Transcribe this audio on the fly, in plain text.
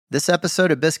This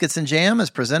episode of Biscuits and Jam is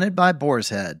presented by Boar's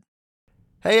Head.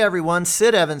 Hey everyone,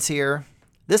 Sid Evans here.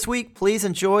 This week, please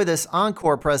enjoy this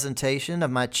encore presentation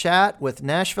of my chat with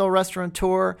Nashville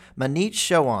restaurateur Maneet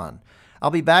Chauhan.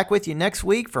 I'll be back with you next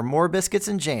week for more Biscuits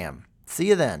and Jam. See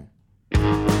you then.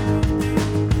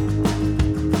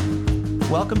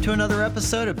 Welcome to another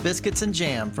episode of Biscuits and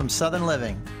Jam from Southern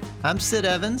Living. I'm Sid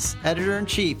Evans,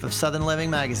 editor-in-chief of Southern Living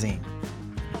magazine.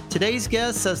 Today's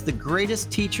guest says the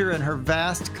greatest teacher in her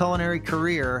vast culinary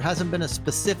career hasn't been a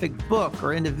specific book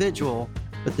or individual,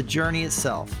 but the journey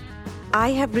itself.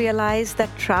 I have realized that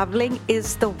traveling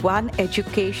is the one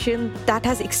education that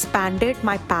has expanded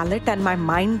my palate and my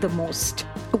mind the most.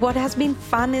 What has been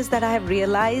fun is that I have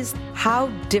realized how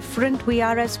different we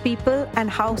are as people and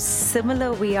how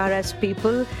similar we are as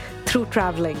people through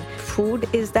traveling. Food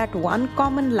is that one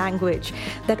common language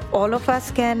that all of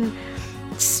us can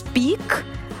speak.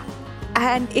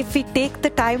 And if we take the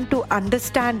time to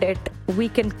understand it, we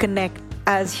can connect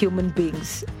as human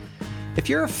beings. If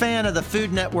you're a fan of the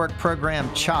Food Network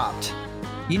program Chopped,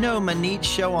 you know Maneet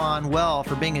Chauhan well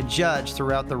for being a judge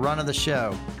throughout the run of the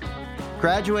show.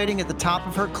 Graduating at the top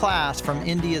of her class from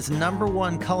India's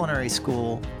 #1 culinary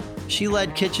school, she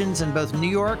led kitchens in both New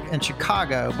York and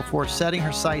Chicago before setting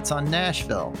her sights on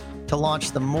Nashville to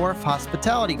launch the Morph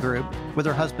Hospitality Group with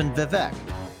her husband Vivek.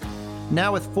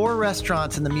 Now with 4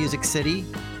 restaurants in the Music City,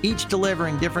 each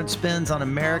delivering different spins on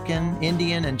American,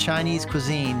 Indian, and Chinese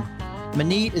cuisine,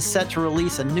 Maneet is set to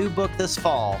release a new book this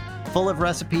fall, full of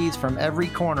recipes from every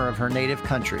corner of her native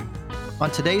country.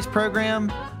 On today's program,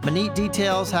 Maneet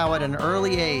details how at an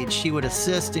early age she would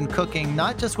assist in cooking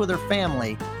not just with her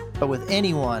family, but with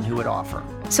anyone who would offer.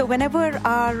 So whenever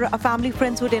our family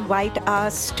friends would invite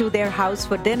us to their house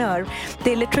for dinner,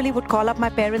 they literally would call up my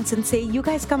parents and say, you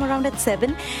guys come around at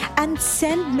 7 and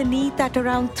send Maneet at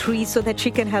around 3 so that she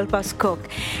can help us cook.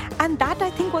 And that, I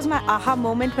think, was my aha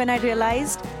moment when I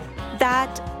realized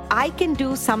that I can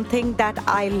do something that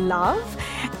I love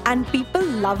and people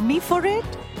love me for it.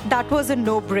 That was a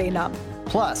no-brainer.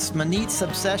 Plus, Maneet's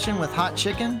obsession with hot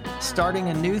chicken, starting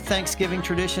a new Thanksgiving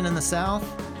tradition in the South,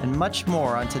 and much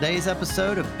more on today's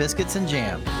episode of Biscuits and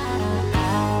Jam.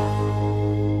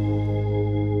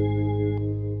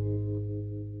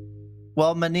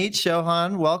 Well, Maneet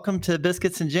Chauhan, welcome to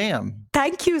Biscuits and Jam.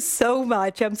 Thank you so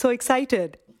much. I'm so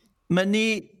excited.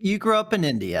 Maneet, you grew up in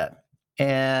India,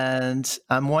 and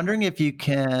I'm wondering if you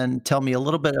can tell me a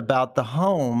little bit about the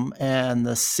home and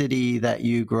the city that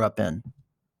you grew up in.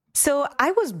 So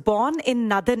I was born in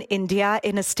northern India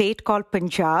in a state called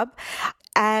Punjab.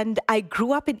 And I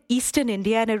grew up in eastern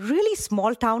India in a really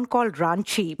small town called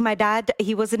Ranchi. My dad,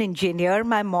 he was an engineer.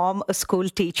 My mom, a school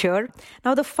teacher.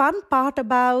 Now, the fun part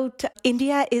about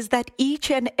India is that each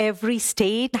and every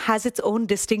state has its own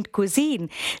distinct cuisine.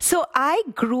 So I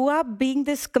grew up being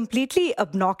this completely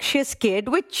obnoxious kid,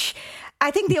 which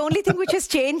I think the only thing which has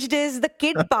changed is the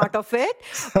kid part of it.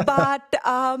 But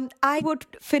I would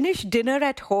finish dinner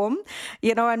at home,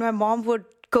 and my mom would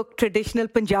cook traditional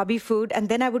Punjabi food. And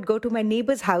then I would go to my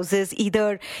neighbors' houses.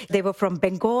 Either they were from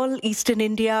Bengal, Eastern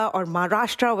India, or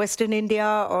Maharashtra, Western India,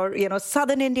 or,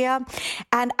 Southern India.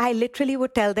 And I literally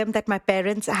would tell them that my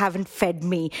parents haven't fed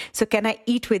me. So can I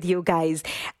eat with you guys?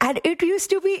 And it used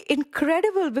to be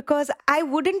incredible because I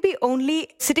wouldn't be only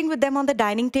sitting with them on the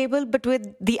dining table, but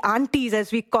with the aunties,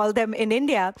 as we call them in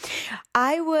India.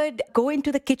 I would go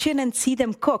into the kitchen and see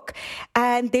them cook.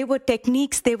 And they were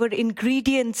techniques, they were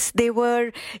ingredients, they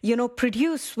were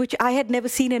produce, which I had never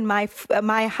seen in my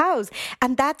house.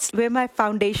 And that's where my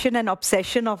foundation and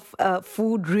obsession of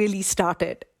food really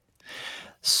started.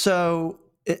 So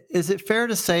is it fair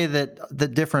to say that the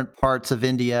different parts of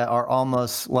India are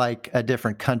almost like a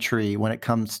different country when it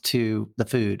comes to the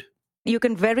food? You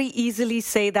can very easily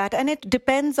say that. And it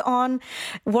depends on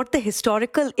what the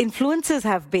historical influences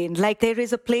have been. Like there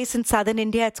is a place in southern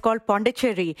India, it's called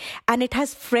Pondicherry, and it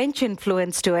has French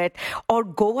influence to it. Or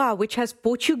Goa, which has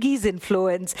Portuguese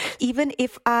influence. Even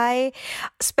if I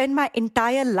spend my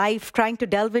entire life trying to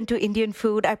delve into Indian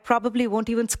food, I probably won't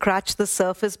even scratch the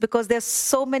surface because there's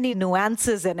so many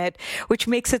nuances in it, which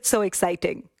makes it so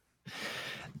exciting.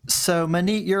 So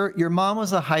Maneet, your mom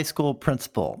was a high school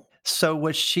principal. So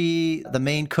was she the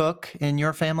main cook in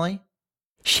your family?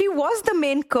 She was the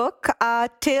main cook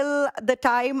till the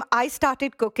time I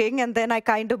started cooking, and then I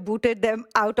kind of booted them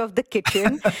out of the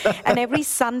kitchen. And every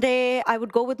Sunday, I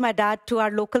would go with my dad to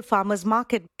our local farmers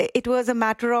market. It was a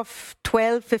matter of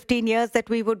 12, 15 years that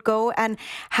we would go and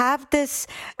have this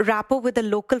rapport with the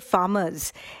local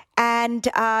farmers. And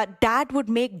Dad would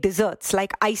make desserts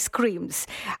like ice creams.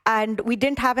 And we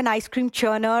didn't have an ice cream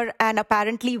churner. And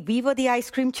apparently we were the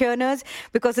ice cream churners,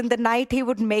 because in the night he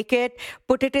would make it,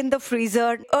 put it in the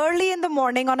freezer. Early in the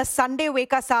morning on a Sunday,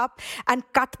 wake us up and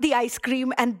cut the ice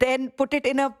cream and then put it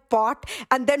in a pot.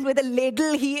 And then with a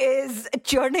ladle, he is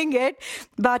churning it.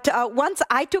 But once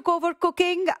I took over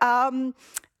cooking,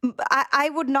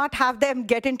 I would not have them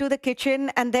get into the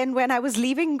kitchen. And then when I was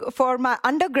leaving for my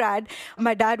undergrad,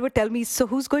 my dad would tell me, so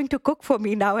who's going to cook for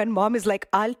me now? And mom is like,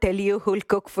 I'll tell you who'll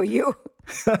cook for you.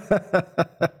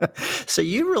 So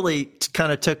you really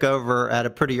kind of took over at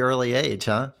a pretty early age,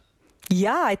 huh?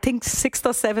 Yeah, I think 6th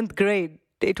or 7th grade.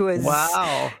 It was,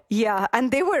 wow. Yeah,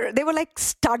 and they were like,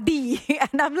 study,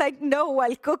 and I'm like, no,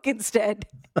 I'll cook instead.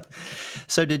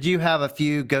 So did you have a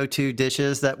few go-to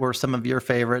dishes that were some of your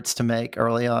favorites to make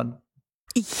early on?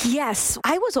 Yes,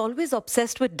 I was always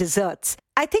obsessed with desserts.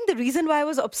 I think the reason why I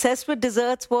was obsessed with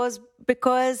desserts was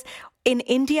because in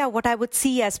India, what I would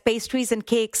see as pastries and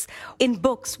cakes in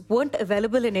books weren't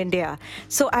available in India.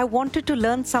 So I wanted to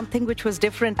learn something which was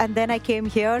different. And then I came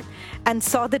here and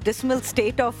saw the dismal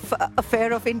state of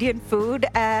affair of Indian food.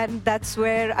 And that's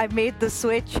where I made the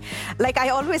switch. Like I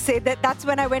always say, that's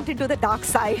when I went into the dark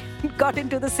side, got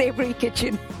into the savory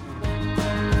kitchen.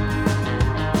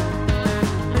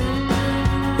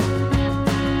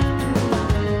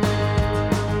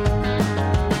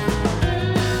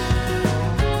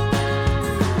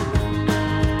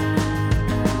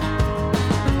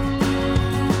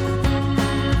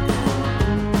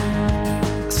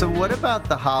 So what about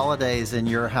the holidays in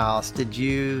your house? Did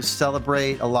you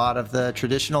celebrate a lot of the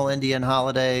traditional Indian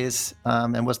holidays?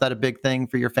 And was that a big thing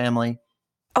for your family?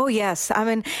 Oh, yes. I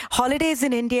mean, holidays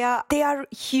in India, they are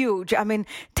huge. I mean,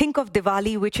 think of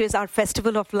Diwali, which is our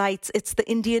festival of lights. It's the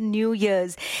Indian New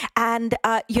Year's. And,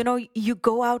 you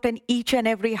go out and each and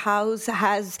every house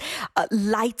has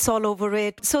lights all over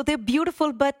it. So they're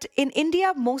beautiful. But in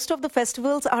India, most of the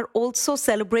festivals are also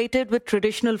celebrated with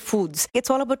traditional foods. It's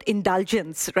all about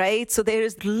indulgence, right? So there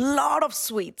is a lot of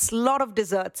sweets, a lot of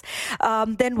desserts.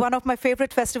 Then one of my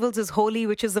favorite festivals is Holi,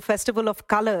 which is the festival of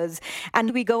colors.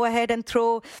 And we go ahead and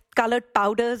throw colored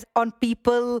powders on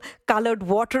people, colored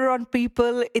water on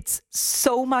people. It's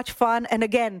so much fun. And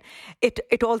again,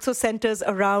 it also centers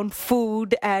around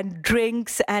food and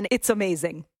drinks, and it's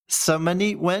amazing. So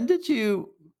Maneet, when did you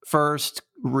first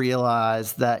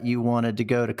realize that you wanted to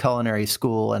go to culinary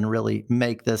school and really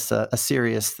make this a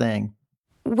serious thing?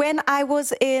 When I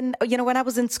was in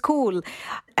school,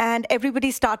 and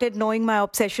everybody started knowing my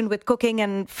obsession with cooking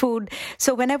and food.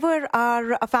 So whenever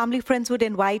our family friends would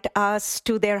invite us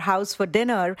to their house for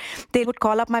dinner, they would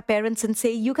call up my parents and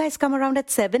say, you guys come around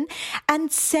at 7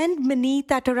 and send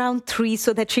Maneet at around 3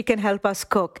 so that she can help us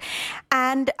cook.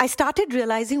 And I started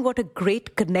realizing what a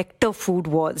great connector food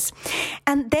was.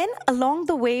 And then along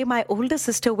the way, my older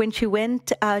sister, when she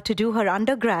went to do her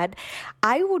undergrad,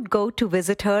 I would go to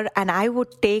visit her and I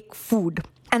would take food.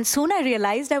 And soon I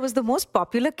realized I was the most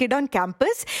popular kid on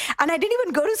campus, and I didn't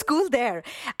even go to school there.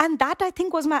 And that, I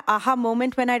think, was my aha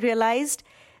moment when I realized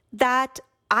that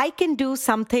I can do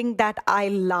something that I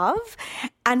love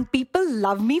and people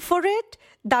love me for it.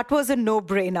 That was a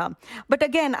no-brainer. But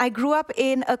again, I grew up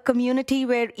in a community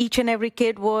where each and every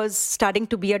kid was studying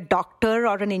to be a doctor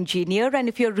or an engineer. And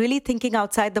if you're really thinking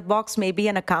outside the box, maybe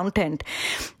an accountant.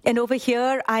 And over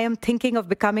here, I am thinking of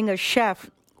becoming a chef,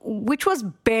 which was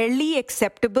barely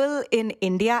acceptable in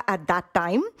India at that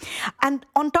time. And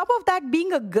on top of that,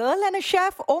 being a girl and a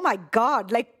chef, oh my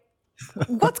God, like,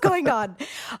 what's going on?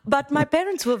 But my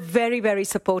parents were very, very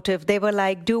supportive. They were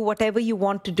like, do whatever you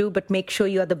want to do, but make sure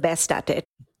you're the best at it.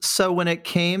 So when it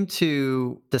came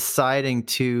to deciding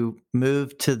to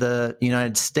move to the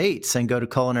United States and go to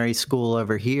culinary school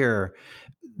over here,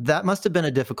 that must have been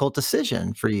a difficult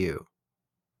decision for you.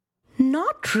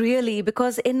 Not really,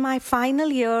 because in my final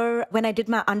year, when I did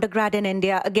my undergrad in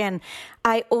India, again,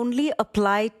 I only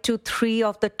applied to 3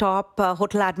 of the top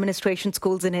hotel administration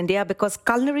schools in India, because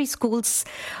culinary schools,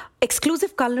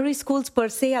 exclusive culinary schools per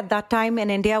se at that time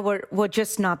in India were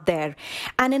just not there.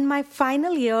 And in my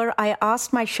final year, I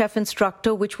asked my chef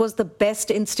instructor which was the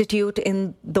best institute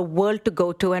in the world to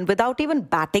go to. And without even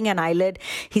batting an eyelid,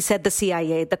 he said the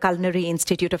CIA, the Culinary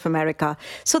Institute of America.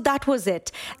 So that was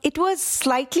it. It was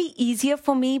slightly easier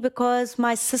for me because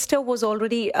my sister was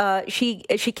already, she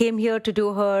came here to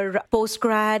do her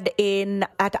postgrad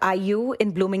at IU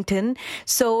in Bloomington.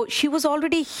 So she was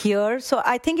already here. So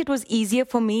I think it was easier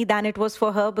for me than it was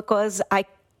for her, because I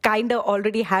kind of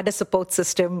already had a support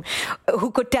system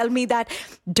who could tell me that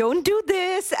don't do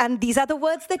this and these are the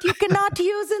words that you cannot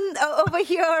use over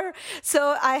here.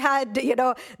 So I had,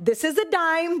 this is a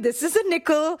dime, this is a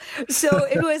nickel. So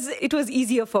it was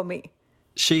easier for me.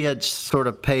 She had sort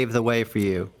of paved the way for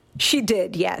you. She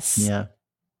did, yes. Yeah.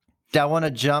 I want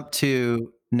to jump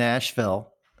to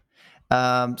Nashville.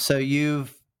 So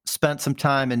you've spent some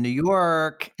time in New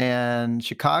York and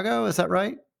Chicago, is that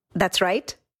right? That's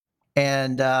right.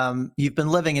 And you've been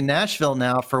living in Nashville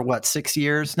now for 6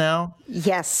 years now?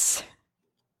 Yes.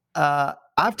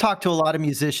 I've talked to a lot of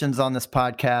musicians on this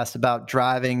podcast about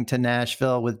driving to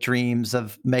Nashville with dreams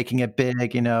of making it big.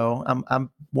 I'm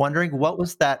wondering, what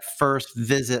was that first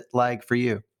visit like for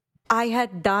you? I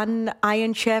had done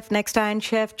Iron Chef, Next Iron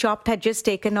Chef, Chopped had just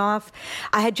taken off.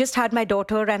 I had just had my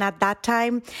daughter, and at that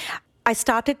time, I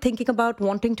started thinking about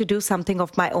wanting to do something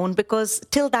of my own because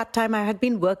till that time I had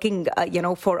been working,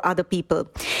 for other people.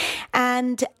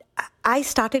 And I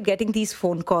started getting these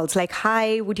phone calls like,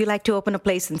 hi, would you like to open a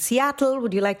place in Seattle?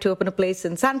 Would you like to open a place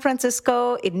in San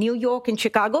Francisco, in New York, in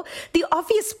Chicago? The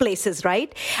obvious places,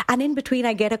 right? And in between,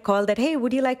 I get a call that, hey,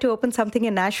 would you like to open something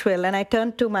in Nashville? And I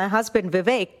turned to my husband,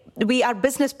 Vivek. We are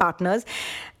business partners.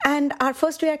 And our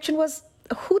first reaction was,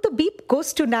 who the beep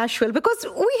goes to Nashville? Because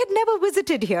we had never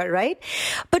visited here, right?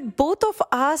 But both of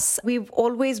us, we've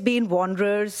always been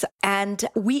wanderers and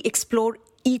we explore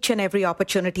each and every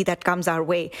opportunity that comes our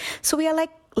way. So we are like,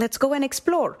 let's go and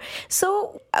explore.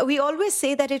 So we always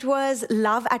say that it was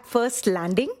love at first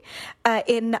landing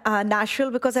in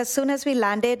Nashville, because as soon as we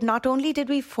landed, not only did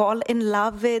we fall in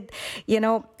love with,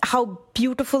 how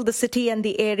beautiful the city and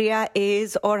the area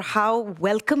is or how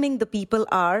welcoming the people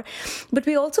are, but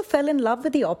we also fell in love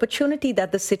with the opportunity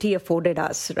that the city afforded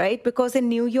us, right? Because in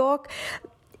New York,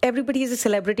 everybody is a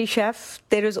celebrity chef.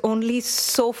 There is only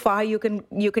so far you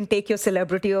can take your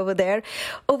celebrity over there.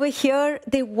 Over here,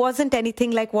 there wasn't anything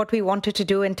like what we wanted to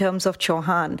do in terms of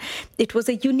Chauhan. It was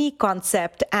a unique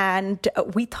concept, and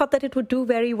we thought that it would do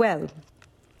very well.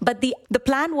 But the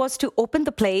plan was to open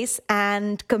the place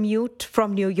and commute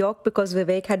from New York because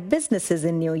Vivek had businesses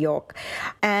in New York.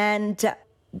 And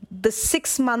the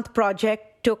 6-month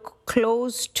project took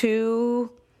close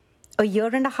to a year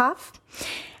and a half.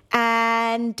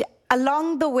 And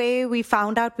along the way, we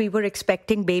found out we were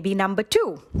expecting baby number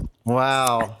 2.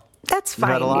 Wow. That's fine.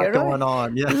 You had a lot going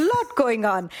on. Yeah. A lot going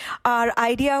on. Our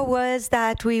idea was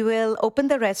that we will open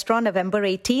the restaurant November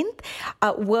 18th,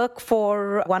 work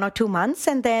for 1 or 2 months,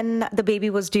 and then the baby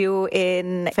was due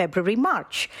in February,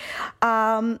 March.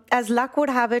 As luck would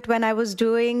have it, when I was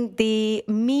doing the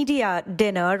media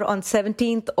dinner on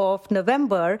 17th of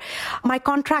November, my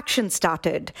contraction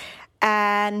started.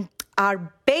 And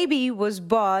our baby was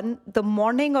born the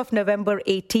morning of November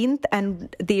 18th,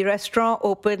 and the restaurant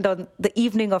opened on the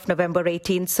evening of November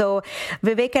 18th. So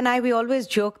Vivek and I, we always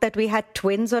joke that we had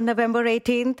twins on November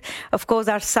 18th. Of course,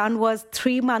 our son was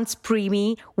 3 months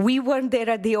preemie. We weren't there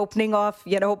at the opening of,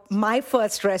 my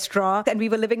first restaurant, and we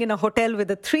were living in a hotel with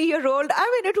a 3-year-old.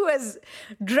 I mean, it was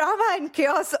drama and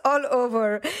chaos all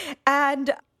over.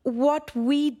 And what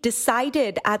we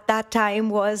decided at that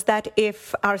time was that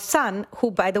if our son,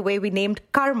 who, by the way, we named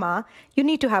Karma, you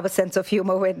need to have a sense of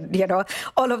humor when,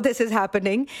 all of this is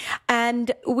happening.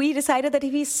 And we decided that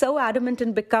if he's so adamant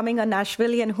in becoming a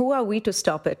Nashvilleian, who are we to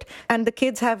stop it? And the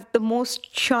kids have the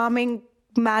most charming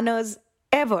manners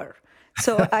ever.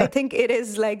 So I think it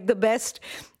is like the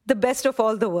best of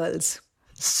all the worlds.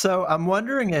 So I'm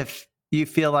wondering if you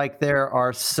feel like there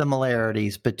are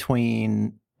similarities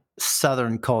between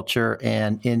Southern culture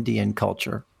and Indian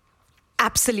culture.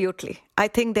 Absolutely. I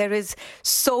think there is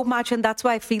so much, and that's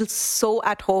why I feel so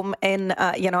at home in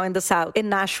the South, in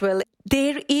Nashville.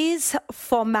 There is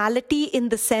formality in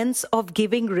the sense of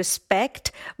giving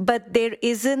respect, but there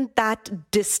isn't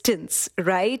that distance,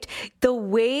 right? The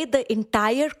way the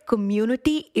entire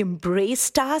community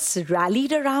embraced us,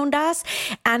 rallied around us,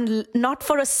 and not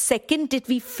for a second did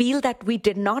we feel that we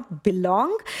did not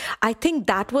belong. I think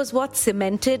that was what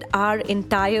cemented our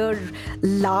entire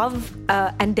love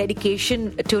and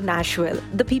dedication to Nashville.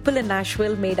 The people in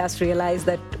Nashville made us realize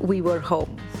that we were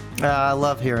home. I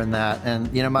love hearing that.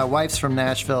 And, my wife's from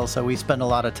Nashville, so we spend a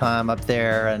lot of time up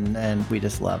there, and we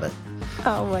just love it.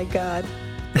 Oh, my God.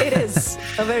 It is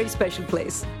a very special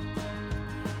place.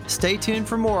 Stay tuned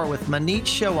for more with Maneet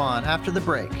Chauhan after the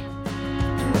break.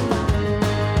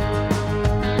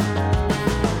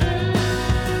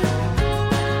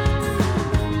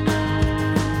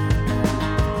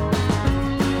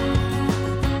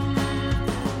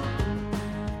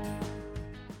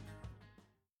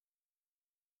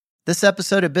 This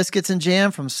episode of Biscuits and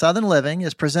Jam from Southern Living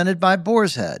is presented by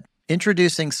Boar's Head.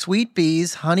 Introducing Sweet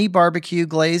Bee's Honey Barbecue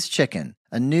Glazed Chicken,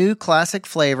 a new classic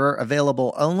flavor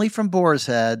available only from Boar's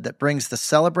Head that brings the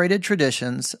celebrated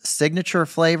traditions, signature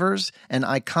flavors, and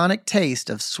iconic taste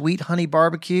of sweet honey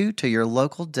barbecue to your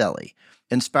local deli.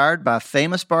 Inspired by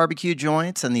famous barbecue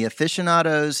joints and the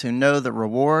aficionados who know the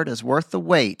reward is worth the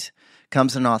wait,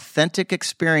 comes an authentic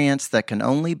experience that can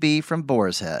only be from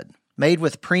Boar's Head. Made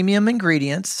with premium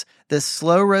ingredients, this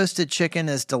slow-roasted chicken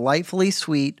is delightfully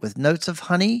sweet with notes of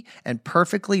honey and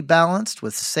perfectly balanced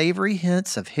with savory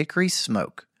hints of hickory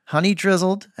smoke. Honey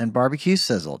drizzled and barbecue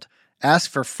sizzled.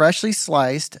 Ask for freshly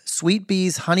sliced Sweet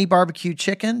Bee's Honey Barbecue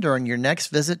Chicken during your next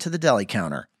visit to the deli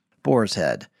counter. Boar's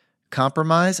Head.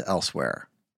 Compromise elsewhere.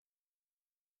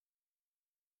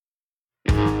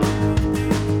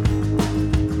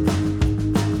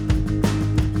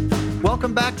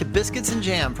 Welcome back to Biscuits and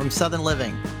Jam from Southern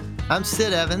Living. I'm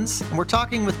Sid Evans, and we're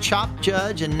talking with Chopped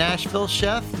judge and Nashville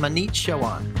chef Maneet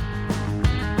Chauhan.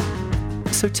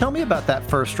 So tell me about that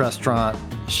first restaurant,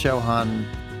 Chauhan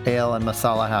Ale and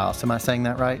Masala House. Am I saying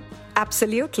that right?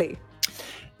 Absolutely.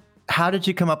 How did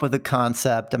you come up with the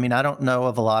concept? I mean, I don't know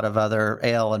of a lot of other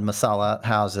ale and masala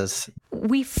houses.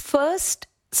 We first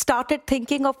started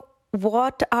thinking of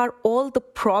what are all the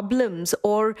problems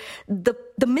or the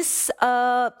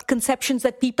misconceptions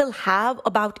that people have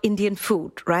about Indian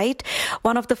food, right?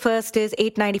 One of the first is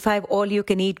 $8.95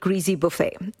 all-you-can-eat greasy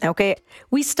buffet, okay?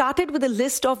 We started with a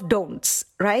list of don'ts,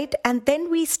 right? And then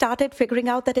we started figuring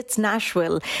out that it's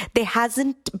Nashville. There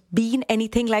hasn't been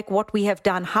anything like what we have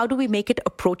done. How do we make it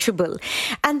approachable?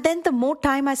 And then the more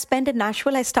time I spent in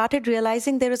Nashville, I started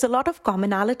realizing there is a lot of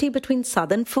commonality between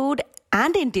Southern food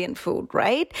and Indian food,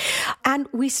 right? And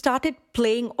we started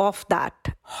playing off that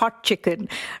hot chicken,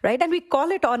 right? And we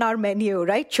call it on our menu,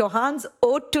 right? Chauhan's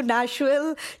Ode to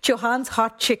Nashville, Chauhan's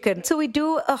Hot Chicken. So we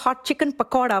do a hot chicken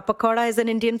pakoda. Pakoda is an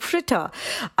Indian fritter.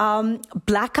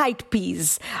 Black-eyed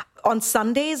peas. On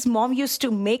Sundays, Mom used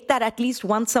to make that at least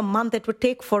once a month. It would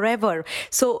take forever.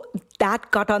 So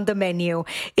that got on the menu.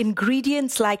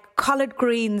 Ingredients like collard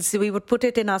greens, we would put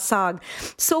it in our saag.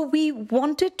 So we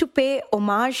wanted to pay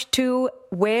homage to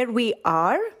where we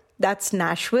are, that's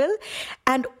Nashville,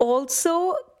 and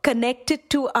also connected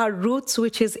to our roots,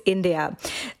 which is India.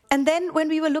 And then when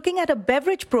we were looking at a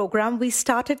beverage program, we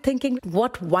started thinking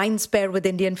what wines pair with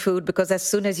Indian food, because as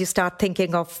soon as you start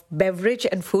thinking of beverage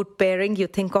and food pairing, you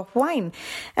think of wine.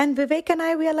 And Vivek and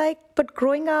I, we are like, but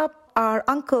growing up, our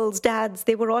uncles, dads,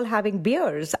 they were all having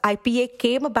beers. IPA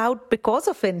came about because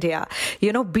of India.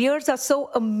 You know, beers are so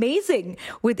amazing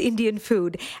with Indian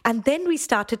food. And then we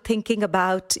started thinking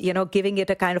about, giving it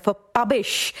a kind of a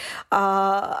pubish,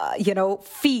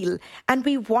 feel. And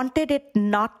we wanted it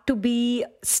not to be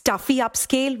stuffy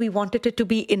upscale. We wanted it to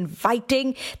be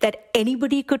inviting, that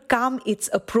anybody could come. It's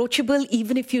approachable,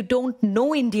 even if you don't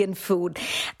know Indian food.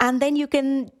 And then you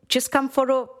can just come for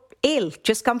a ale,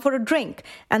 just come for a drink,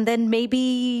 and then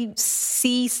maybe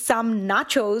see some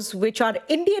nachos which are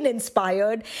Indian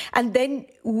inspired, and then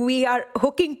we are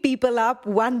hooking people up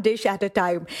one dish at a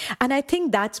time. And I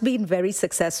think that's been very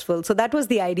successful. So that was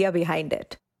the idea behind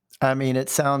it. I mean,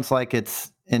 it sounds like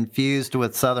it's infused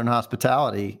with Southern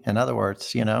hospitality, in other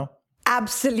words,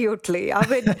 Absolutely. I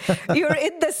mean, you're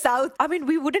in the South. I mean,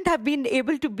 we wouldn't have been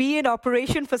able to be in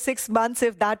operation for 6 months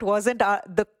if that wasn't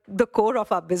the core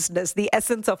of our business, the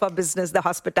essence of our business, the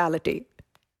hospitality.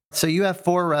 So you have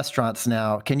 4 restaurants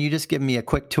now. Can you just give me a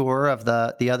quick tour of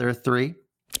the other 3?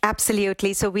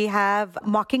 Absolutely. So we have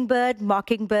Mockingbird.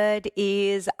 Mockingbird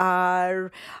is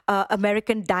our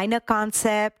American diner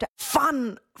concept.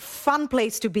 Fun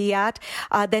place to be at.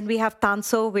 Then we have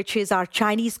Tanso, which is our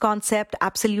Chinese concept,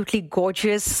 absolutely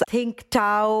gorgeous. Think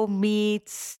Tao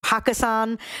meets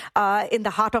Hakkasan in the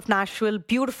heart of Nashville,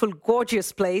 beautiful,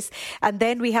 gorgeous place. And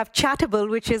then we have Chattable,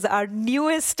 which is our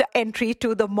newest entry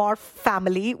to the Morph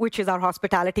family, which is our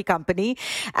hospitality company.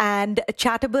 And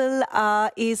Chattable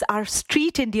is our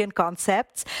street Indian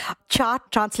concepts. Chaat,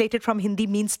 translated from Hindi,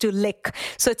 means to lick.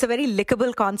 So it's a very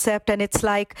lickable concept, and it's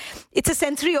a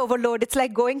sensory overload. It's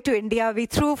like going to India. We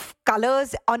threw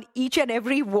colors on each and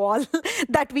every wall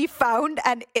that we found,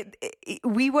 and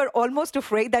we were almost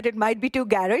afraid that it might be too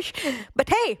garish. But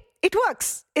hey, it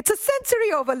works. It's a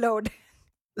sensory overload.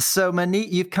 So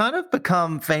Maneet, you've kind of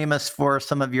become famous for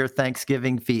some of your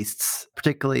Thanksgiving feasts,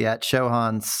 particularly at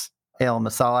Chauhan's Ale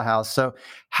Masala House. So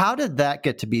how did that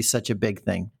get to be such a big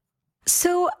thing?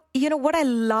 So, what I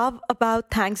love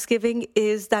about Thanksgiving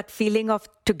is that feeling of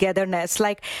togetherness.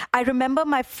 Like, I remember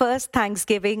my first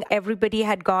Thanksgiving, everybody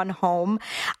had gone home.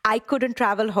 I couldn't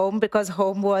travel home because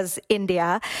home was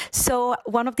India. So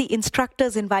one of the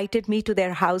instructors invited me to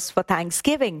their house for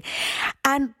Thanksgiving.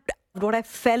 And What I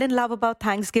fell in love about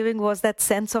Thanksgiving was that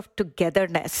sense of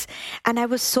togetherness. And I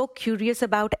was so curious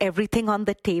about everything on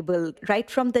the table, right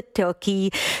from the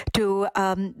turkey to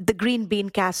the green bean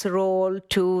casserole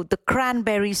to the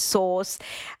cranberry sauce.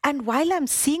 And while I'm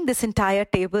seeing this entire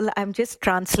table, I'm just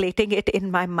translating it in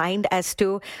my mind as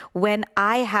to when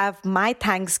I have my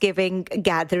Thanksgiving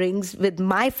gatherings with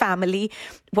my family,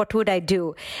 what would I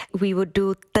do? We would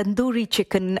do tandoori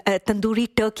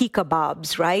turkey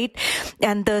kebabs, right?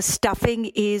 And the stuffing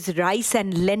is rice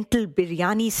and lentil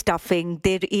biryani stuffing.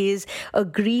 There is a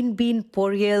green bean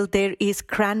poriyal. There is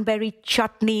cranberry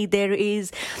chutney. There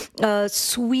is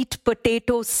sweet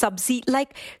potato sabzi.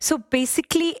 So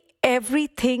basically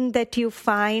everything that you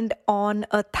find on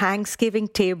a Thanksgiving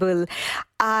table,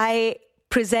 I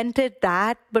presented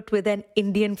that, but with an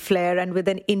Indian flair and with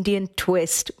an Indian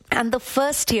twist. And the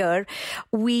first year,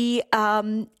 we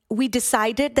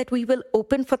decided that we will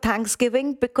open for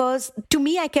Thanksgiving because, to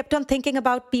me, I kept on thinking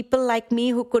about people like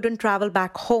me who couldn't travel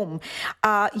back home.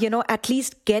 At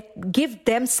least give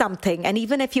them something. And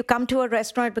even if you come to a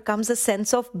restaurant, it becomes a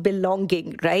sense of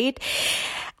belonging, right?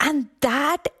 And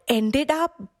that ended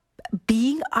up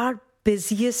being our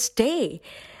busiest day.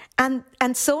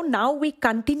 And so now we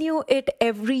continue it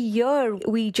every year.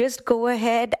 We just go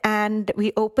ahead and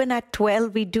we open at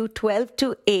 12. We do 12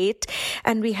 to 8.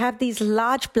 And we have these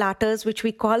large platters, which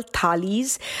we call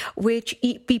thalis, which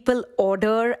people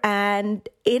order. And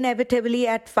inevitably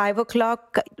at 5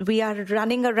 o'clock, we are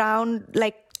running around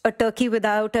like a turkey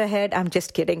without a head. I'm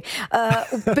just kidding.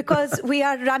 Because we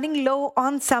are running low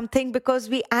on something because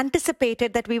we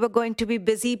anticipated that we were going to be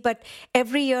busy, but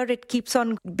every year it keeps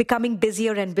on becoming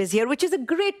busier and busier, which is a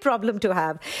great problem to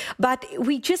have. But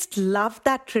we just love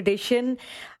that tradition.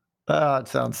 Oh, it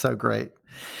sounds so great.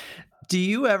 Do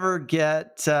you ever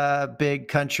get big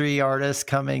country artists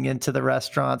coming into the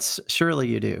restaurants? Surely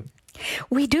you do.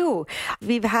 We do.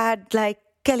 We've had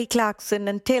Kelly Clarkson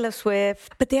and Taylor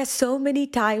Swift. But there are so many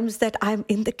times that I'm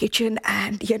in the kitchen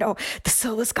and, the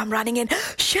servers come running in.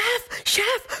 Chef,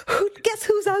 guess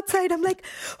who's outside? I'm like,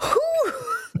 who?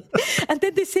 And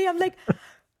then they say, I'm like,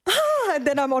 and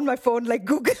then I'm on my phone like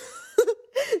Google.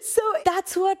 So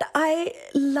that's what I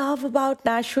love about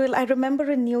Nashville. I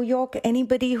remember in New York,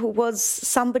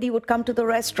 somebody would come to the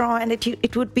restaurant and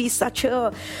it would be such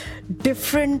a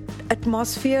different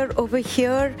atmosphere. Over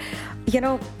here,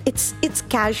 it's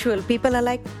casual. People are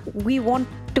like, we want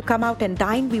to come out and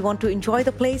dine. We want to enjoy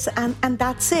the place. And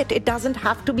that's it. It doesn't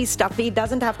have to be stuffy. It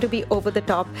doesn't have to be over the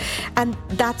top. And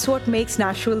that's what makes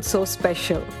Nashville so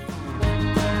special.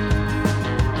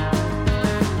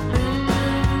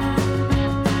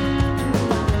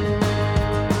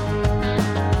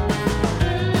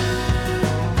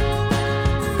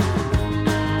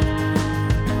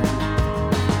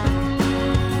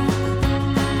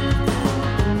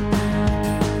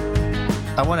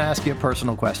 I want to ask you a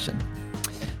personal question.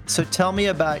 So tell me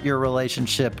about your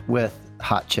relationship with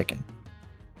hot chicken.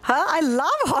 I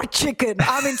love hot chicken.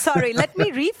 Let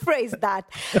me rephrase that.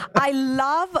 I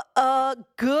love a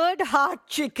good hot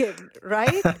chicken,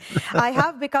 right? I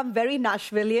have become very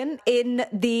Nashvilleian in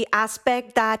the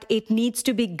aspect that it needs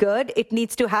to be good. It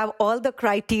needs to have all the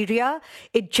criteria.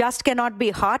 It just cannot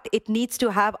be hot. It needs to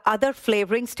have other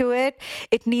flavorings to it.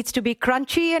 It needs to be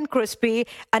crunchy and crispy,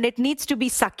 and it needs to be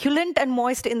succulent and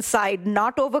moist inside,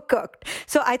 not overcooked.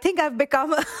 So I think I've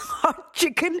become a hot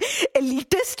chicken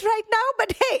elitist right now,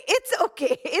 but hey, it's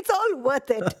okay. It's all worth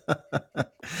it.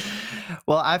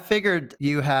 Well, I figured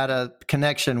you had a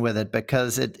connection with it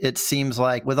because it seems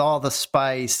like with all the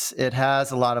spice, it has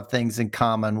a lot of things in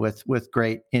common with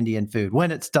great Indian food,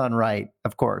 when it's done right,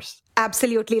 of course.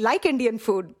 Absolutely. Like Indian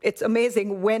food, it's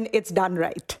amazing when it's done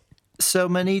right. So,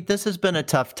 Maneet, this has been a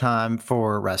tough time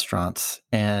for restaurants,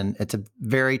 and it's a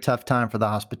very tough time for the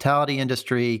hospitality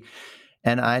industry.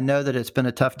 And I know that it's been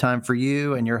a tough time for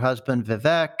you and your husband,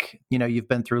 Vivek. You've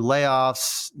been through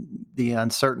layoffs, the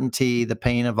uncertainty, the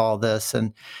pain of all this.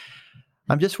 And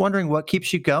I'm just wondering what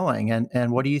keeps you going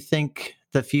and what do you think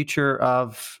the future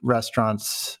of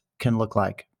restaurants can look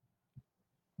like?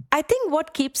 I think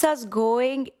what keeps us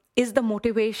going is the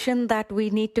motivation that we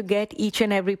need to get each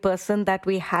and every person that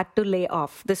we had to lay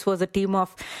off. This was a team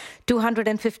of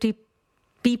 250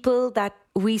 people that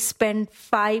we spent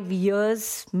 5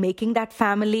 years making that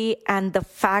family. And the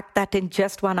fact that in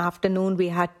just one afternoon, we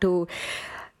had to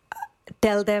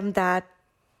tell them that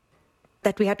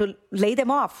we had to lay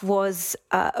them off was,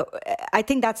 I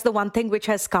think that's the one thing which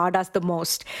has scarred us the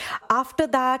most. After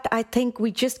that, I think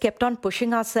we just kept on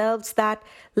pushing ourselves that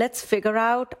let's figure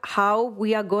out how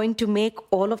we are going to make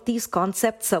all of these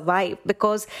concepts survive.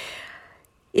 Because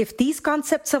If these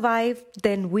concepts survive,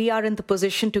 then we are in the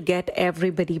position to get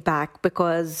everybody back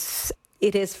because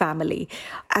it is family.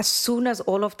 As soon as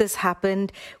all of this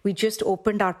happened, we just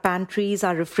opened our pantries,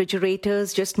 our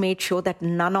refrigerators, just made sure that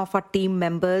none of our team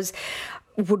members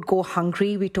would go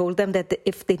hungry. We told them that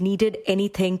if they needed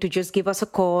anything to just give us a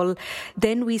call.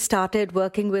 Then we started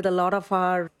working with a lot of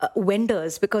our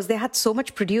vendors because they had so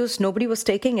much produce, nobody was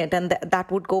taking it, and that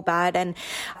would go bad. And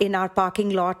in our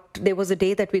parking lot, there was a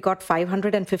day that we got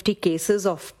 550 cases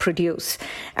of produce.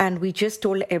 And we just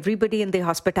told everybody in the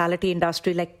hospitality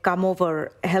industry, like, come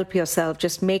over, help yourself,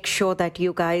 just make sure that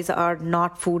you guys are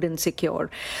not food insecure.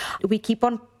 We keep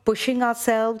on pushing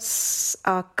ourselves,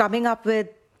 coming up with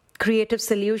creative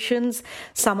solutions.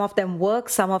 Some of them work,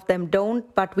 some of them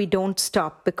don't, but we don't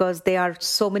stop because there are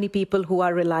so many people who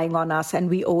are relying on us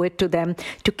and we owe it to them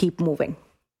to keep moving.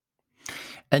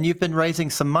 And you've been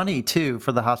raising some money too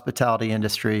for the hospitality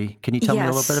industry. Can you tell me a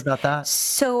little bit about that?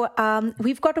 So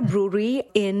we've got a brewery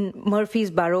in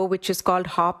Murfreesboro, which is called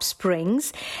Hop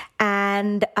Springs.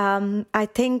 And I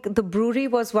think the brewery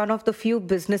was one of the few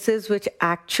businesses which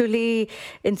actually,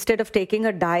 instead of taking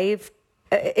a dive,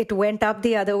 it went up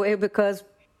the other way because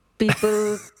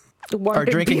people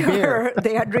wanted drinking beer.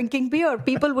 They are drinking beer.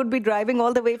 People would be driving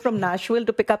all the way from Nashville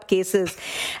to pick up cases.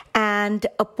 And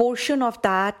a portion of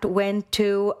that went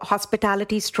to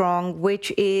Hospitality Strong,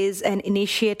 which is an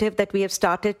initiative that we have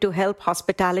started to help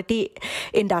hospitality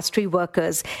industry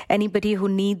workers. Anybody who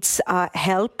needs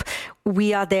help,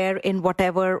 we are there in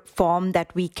whatever form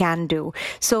that we can do.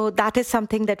 So that is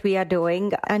something that we are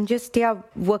doing and just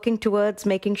working towards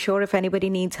making sure if anybody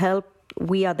needs help,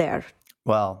 we are there.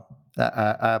 Well,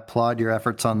 I applaud your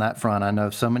efforts on that front. I know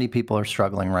so many people are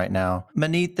struggling right now.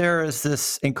 Maneet, there is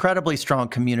this incredibly strong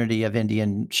community of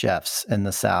Indian chefs in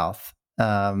the South.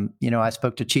 I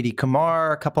spoke to Chidi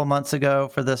Kumar a couple of months ago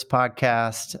for this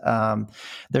podcast.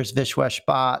 There's Vishwesh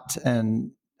Bhatt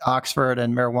and Oxford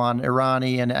and Mirwan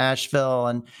Irani and Asheville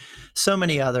and so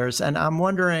many others. And I'm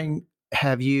wondering,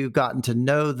 have you gotten to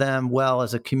know them well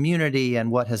as a community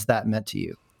and what has that meant to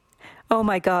you? Oh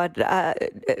my God,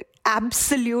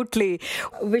 absolutely.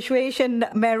 Vishwesh and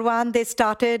Mirwan, they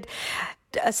started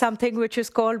something which is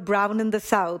called Brown in the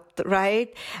South,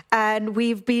 right? And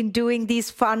we've been doing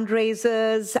these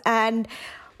fundraisers and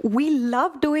we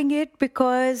love doing it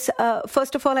because,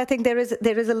 first of all, I think there is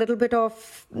a little bit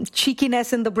of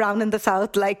cheekiness in the Brown in the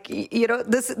South, like,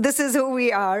 this is who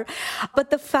we are. But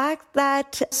the fact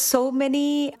that so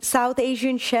many South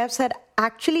Asian chefs had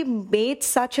actually made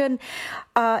such an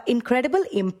incredible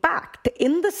impact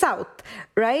in the South,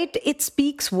 right? It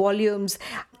speaks volumes.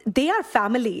 They are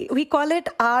family. We call it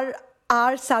our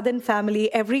Southern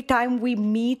family. Every time we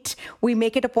meet, we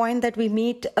make it a point that we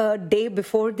meet a day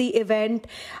before the event.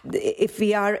 If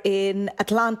we are in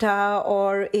Atlanta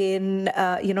or in,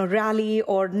 Raleigh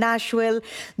or Nashville,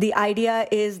 the idea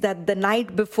is that the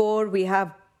night before we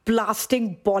have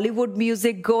blasting Bollywood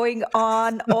music going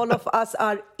on. All of us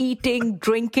are eating,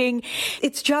 drinking.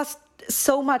 It's just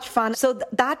so much fun. So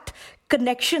that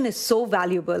connection is so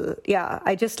valuable. Yeah,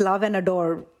 I just love and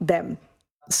adore them.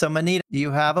 So, Maneet,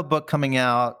 you have a book coming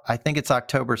out, I think it's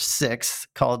October 6th,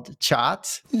 called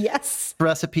Chaat. Yes.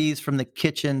 Recipes from the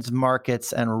Kitchens,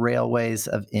 Markets, and Railways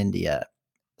of India.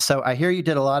 So I hear you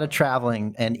did a lot of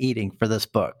traveling and eating for this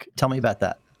book. Tell me about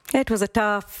that. It was a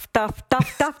tough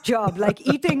job, like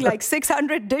eating like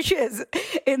 600 dishes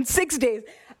in 6 days.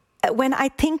 When I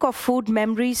think of food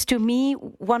memories, to me,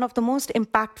 one of the most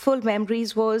impactful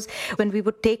memories was when we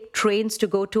would take trains to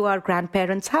go to our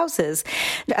grandparents' houses.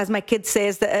 As my kids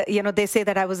says, they say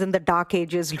that I was in the dark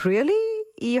ages. Really?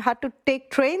 You had to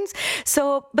take trains?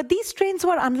 But these trains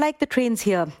were unlike the trains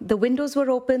here. The windows were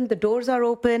open, the doors are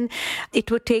open.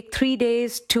 It would take 3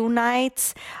 days, 2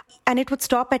 nights. And it would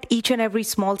stop at each and every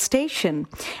small station.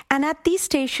 And at these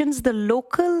stations, the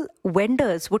local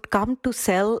vendors would come to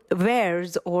sell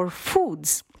wares or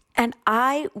foods. And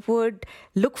I would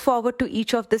look forward to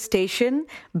each of the station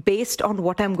based on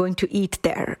what I'm going to eat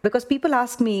there. Because people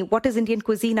ask me, what is Indian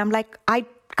cuisine? I'm like, I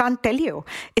can't tell you.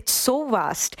 It's so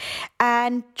vast.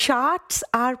 And chaats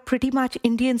are pretty much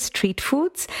Indian street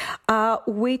foods,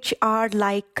 which are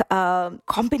like a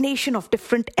combination of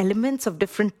different elements, of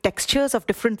different textures, of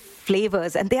different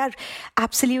flavors. And they are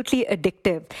absolutely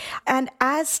addictive. And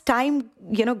as time,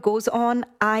 goes on,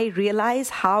 I realize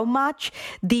how much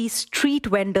these street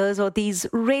vendors or these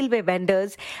railway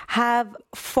vendors have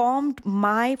formed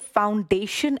my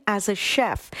foundation as a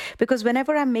chef. Because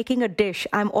whenever I'm making a dish,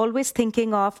 I'm always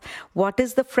thinking of what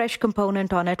is the fresh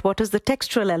component on it, what is the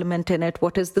textural element in it,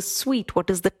 what is the sweet, what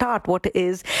is the tart, what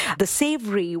is the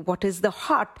savory, what is the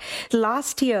hot.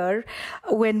 Last year,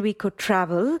 when we could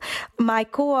travel, my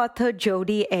co-author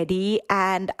Jody Eddy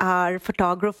and our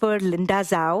photographer Linda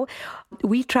Zhao,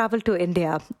 we traveled to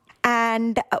India.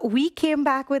 And we came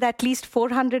back with at least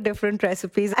 400 different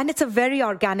recipes. And it's a very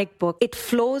organic book. It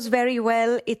flows very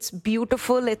well. It's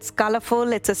beautiful. It's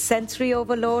colorful. It's a sensory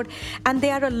overload. And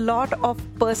there are a lot of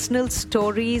personal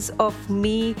stories of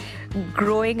me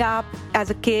growing up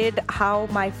as a kid, how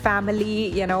my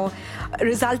family,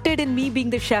 resulted in me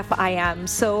being the chef I am.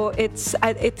 So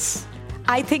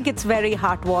I think it's very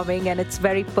heartwarming and it's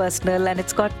very personal and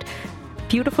it's got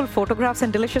beautiful photographs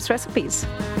and delicious recipes.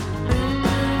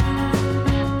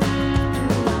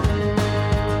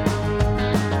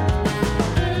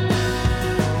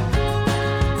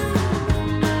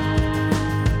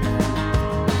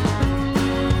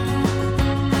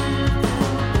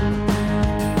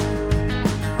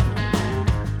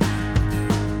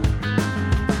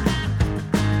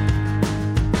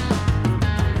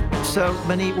 So,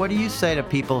 Maneet, what do you say to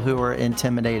people who are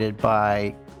intimidated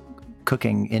by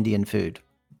cooking Indian food?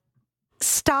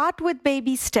 Start with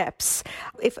baby steps.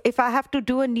 If I have to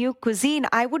do a new cuisine,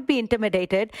 I would be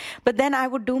intimidated, but then I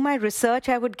would do my research,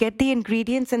 I would get the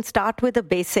ingredients and start with the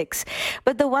basics.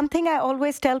 But the one thing I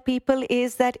always tell people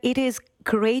is that it is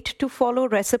great to follow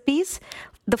recipes.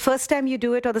 The first time you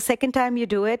do it or the second time you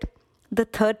do it, the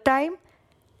third time,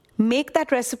 make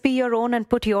that recipe your own and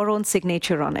put your own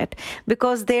signature on it.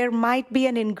 Because there might be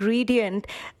an ingredient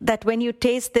that when you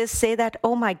taste this, say that,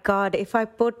 oh my God, if I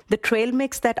put the trail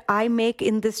mix that I make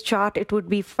in this chaat, it would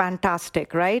be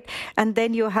fantastic, right? And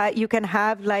then you can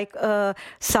have like a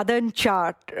southern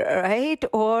chaat, right?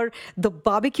 Or the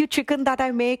barbecue chicken that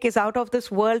I make is out of this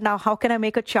world. Now, how can I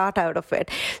make a chaat out of it?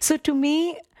 So to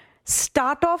me,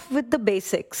 start off with the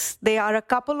basics. There are a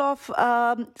couple of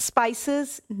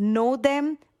spices, know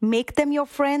them, make them your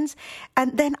friends,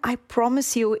 and then I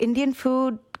promise you, Indian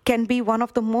food can be one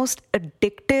of the most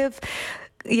addictive,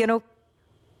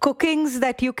 cookings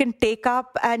that you can take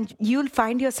up, and you'll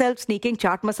find yourself sneaking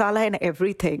chaat masala in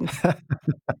everything.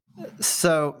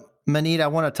 So, Maneet, I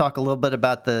want to talk a little bit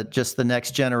about the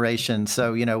next generation.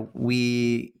 So,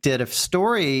 we did a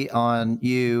story on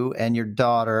you and your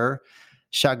daughter,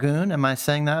 Shagun. Am I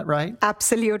saying that right?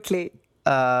 Absolutely.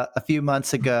 A few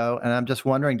months ago, and I'm just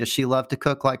wondering, does she love to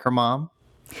cook like her mom?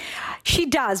 She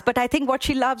does, but I think what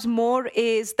she loves more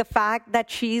is the fact that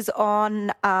she's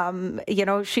on,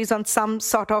 she's on some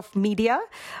sort of media,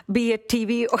 be it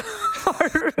TV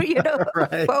or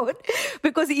right. phone.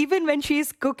 Because even when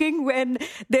she's cooking, when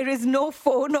there is no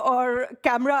phone or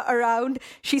camera around,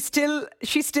 she still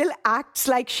acts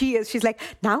like she is. She's like,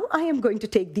 now I am going to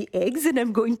take the eggs and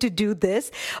I'm going to do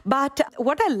this. But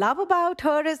what I love about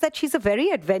her is that she's a very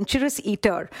adventurous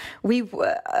eater.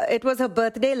 It was her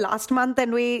birthday last month,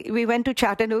 and we went to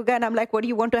Chattanooga, and I'm like, what do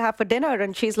you want to have for dinner?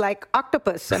 And she's like,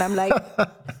 octopus. And I'm like,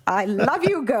 I love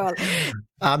you, girl.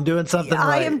 I'm doing something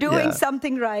right. I am doing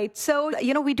something right. So,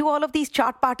 we do all of these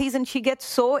chaat parties, and she gets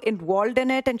so involved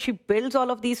in it, and she builds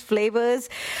all of these flavors.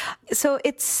 So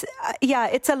it's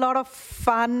a lot of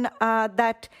fun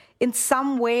that in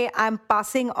some way I'm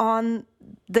passing on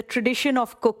the tradition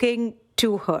of cooking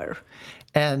to her.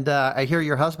 And I hear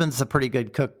your husband's a pretty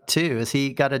good cook, too. Has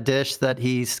he got a dish that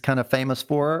he's kind of famous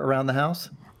for around the house?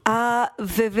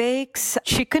 Vivek's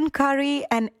chicken curry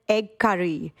and egg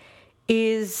curry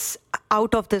is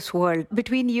out of this world.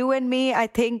 Between you and me, I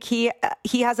think he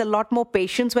has a lot more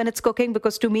patience when it's cooking,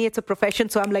 because to me, it's a profession.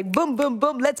 So I'm like, boom, boom,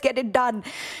 boom, let's get it done.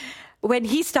 When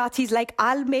he starts, he's like,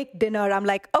 I'll make dinner. I'm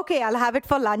like, okay, I'll have it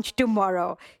for lunch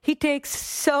tomorrow. He takes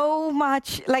so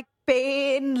much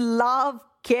pain, love,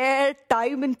 care,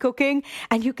 time in cooking,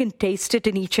 and you can taste it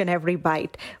in each and every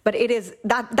bite. But it is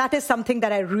that is something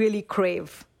that I really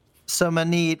crave. So,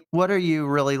 Maneet, what are you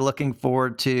really looking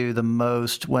forward to the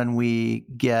most when we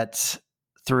get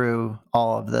through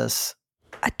all of this?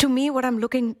 To me, what I'm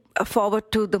looking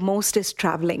forward to the most is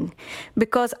traveling,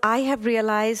 because I have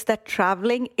realized that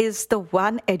traveling is the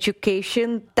one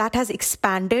education that has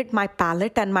expanded my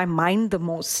palate and my mind the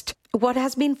most. What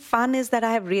has been fun is that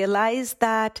I have realized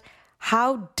that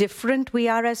how different we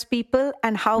are as people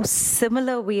and how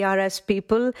similar we are as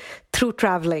people through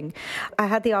traveling. I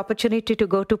had the opportunity to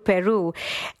go to Peru,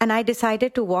 and I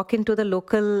decided to walk into the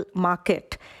local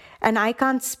market. And I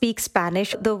can't speak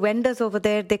Spanish. The vendors over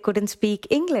there, they couldn't speak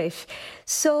English.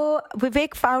 So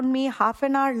Vivek found me half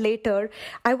an hour later.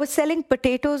 I was selling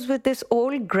potatoes with this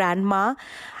old grandma.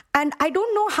 And I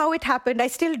don't know how it happened. I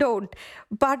still don't.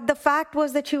 But the fact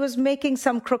was that she was making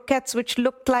some croquettes which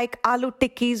looked like aloo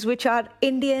tikkis, which are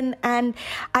Indian. And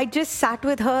I just sat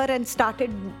with her and started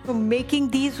making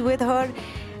these with her.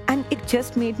 And it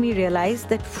just made me realize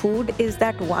that food is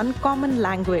that one common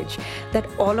language that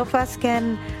all of us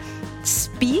can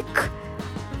speak.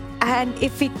 And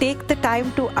if we take the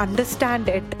time to understand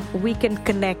it, we can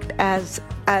connect as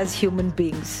human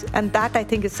beings. And that, I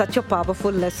think, is such a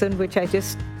powerful lesson, which I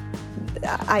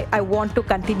want to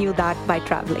continue that by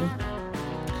traveling.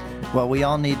 Well, we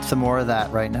all need some more of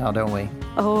that right now, don't we?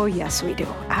 Oh, yes, we do.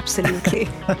 Absolutely.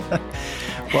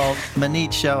 Well, Maneet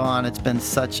Chauhan, it's been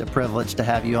such a privilege to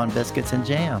have you on Biscuits and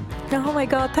Jam. Oh, my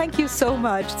God. Thank you so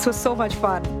much. It was so much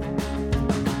fun.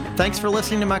 Thanks for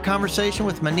listening to my conversation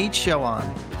with Maneet Chauhan.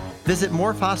 Visit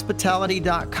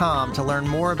morphhospitality.com to learn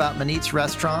more about Maneet's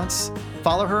restaurants,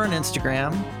 follow her on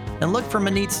Instagram, and look for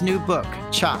Maneet's new book,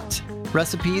 Chopped,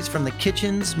 Recipes from the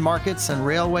Kitchens, Markets, and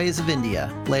Railways of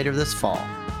India, later this fall.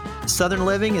 Southern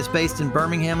Living is based in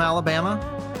Birmingham, Alabama,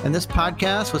 and this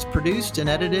podcast was produced and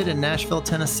edited in Nashville,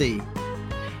 Tennessee.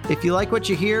 If you like what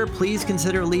you hear, please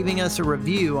consider leaving us a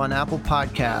review on Apple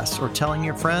Podcasts or telling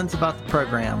your friends about the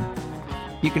program.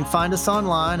 You can find us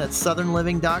online at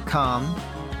southernliving.com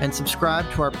and subscribe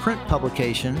to our print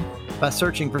publication by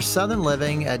searching for Southern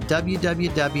Living at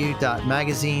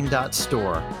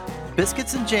www.magazine.store.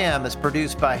 Biscuits and Jam is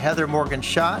produced by Heather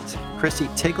Morgan-Schott, Chrissy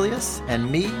Tiglius,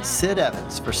 and me, Sid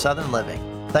Evans, for Southern Living.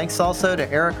 Thanks also to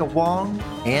Erica Wong,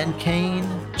 Ann Kane,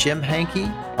 Jim Hankey,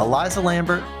 Eliza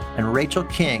Lambert, and Rachel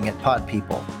King at Pod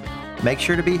People. Make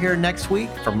sure to be here next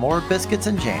week for more Biscuits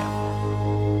and Jam.